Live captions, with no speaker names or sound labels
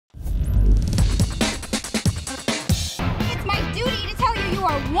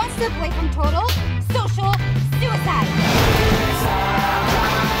are one step away from total social suicide.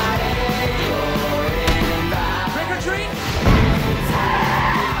 Trick or treat!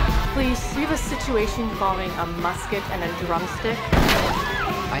 Please, we have a situation involving a musket and a drumstick.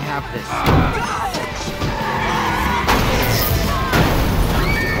 I have this.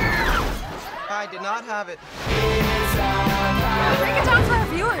 I did not have it. Break it down for our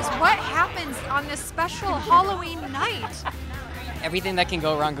viewers. What happens on this special Halloween night? Everything that can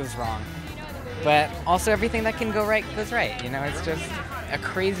go wrong goes wrong. But also everything that can go right goes right. You know, it's just a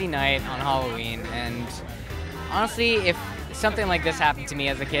crazy night on Halloween. And honestly, if something like this happened to me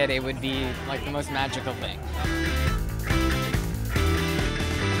as a kid, it would be like the most magical thing.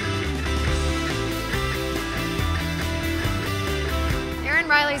 Erin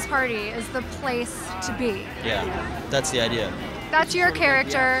Riley's party is the place to be. Yeah, that's the idea. That's your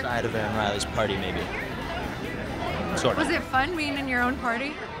character. Side of Erin Riley's party, maybe. Sort of. Was it fun being in your own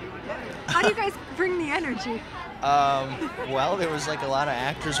party? How do you guys bring the energy? Well, there was like a lot of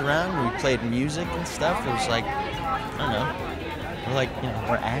actors around. We played music and stuff. It was like, I don't know. We're like,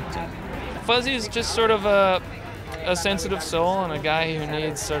 we're acting. Fuzzy is just sort of a sensitive soul and a guy who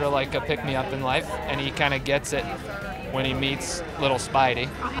needs sort of like a pick-me-up in life, and he kind of gets it when he meets little Spidey.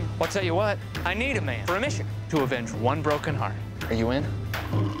 I'll tell you what, I need a man for a mission to avenge one broken heart. Are you in?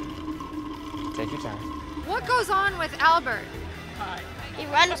 Take your time. What goes on with Albert? He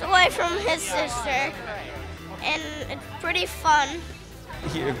runs away from his sister, and it's pretty fun.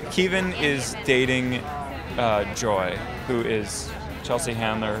 Kevin is dating Joy, who is Chelsea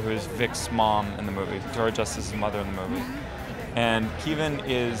Handler, who is Vic's mom in the movie, George Justice's mother in the movie. And Kevin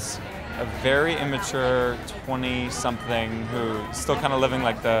is a very immature 20-something who's still kind of living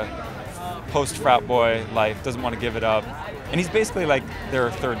like the post-frat boy life, doesn't want to give it up. And he's basically like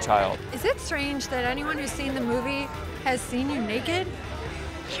their third child. Is it strange that anyone who's seen the movie has seen you naked?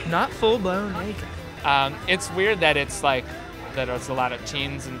 Not full-blown naked. It's weird that it's like, that it's a lot of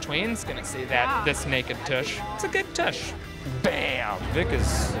teens and tweens gonna see that, this naked tush. It's a good tush. Bam! Vic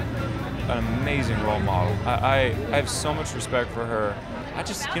is an amazing role model. I have so much respect for her. I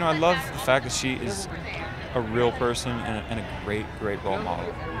just, I love the fact that she is a real person and a great, great role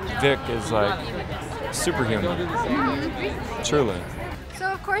model. Vic is like superhuman, truly. So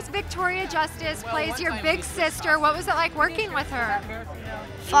of course Victoria Justice plays your big sister. What was it like working with her?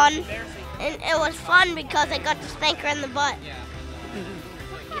 Fun. And it was fun because I got to spank her in the butt.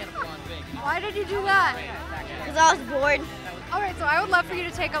 Why did you do that? Because I was bored. All right, so I would love for you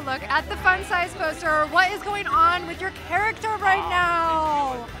to take a look at the fun size poster. What is going on with your character right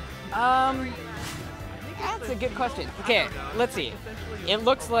now? That's a good question. Okay, let's see. It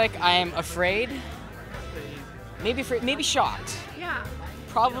looks like I'm afraid, maybe shocked. Yeah.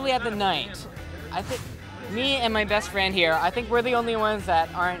 Probably at the night. I think me and my best friend here, I think we're the only ones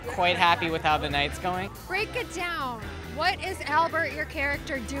that aren't quite happy with how the night's going. Break it down. What is Albert, your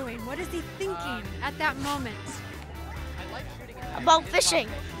character, doing? What is he thinking at that moment? About fishing.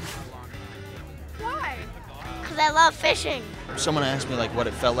 Why? Because I love fishing. Someone asked me like what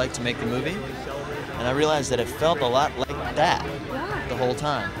it felt like to make the movie, and I realized that it felt a lot like that the whole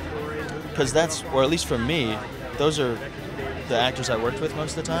time. Because that's, or at least for me, those are the actors I worked with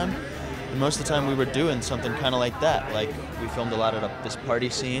most of the time. And most of the time we were doing something kind of like that. Like we filmed a lot of this party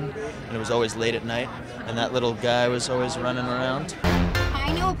scene, and it was always late at night, and that little guy was always running around.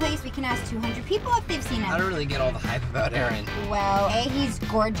 I know a place we can ask 200 people if they've seen him. I don't really get all the hype about Erin. Well, A, he's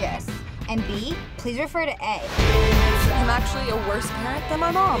gorgeous. And B, please refer to A. I'm actually a worse parent than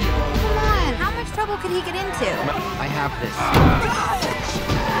my mom. Come on, how much trouble could he get into? I have this.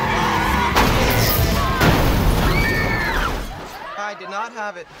 I did not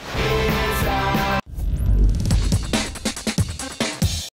have it.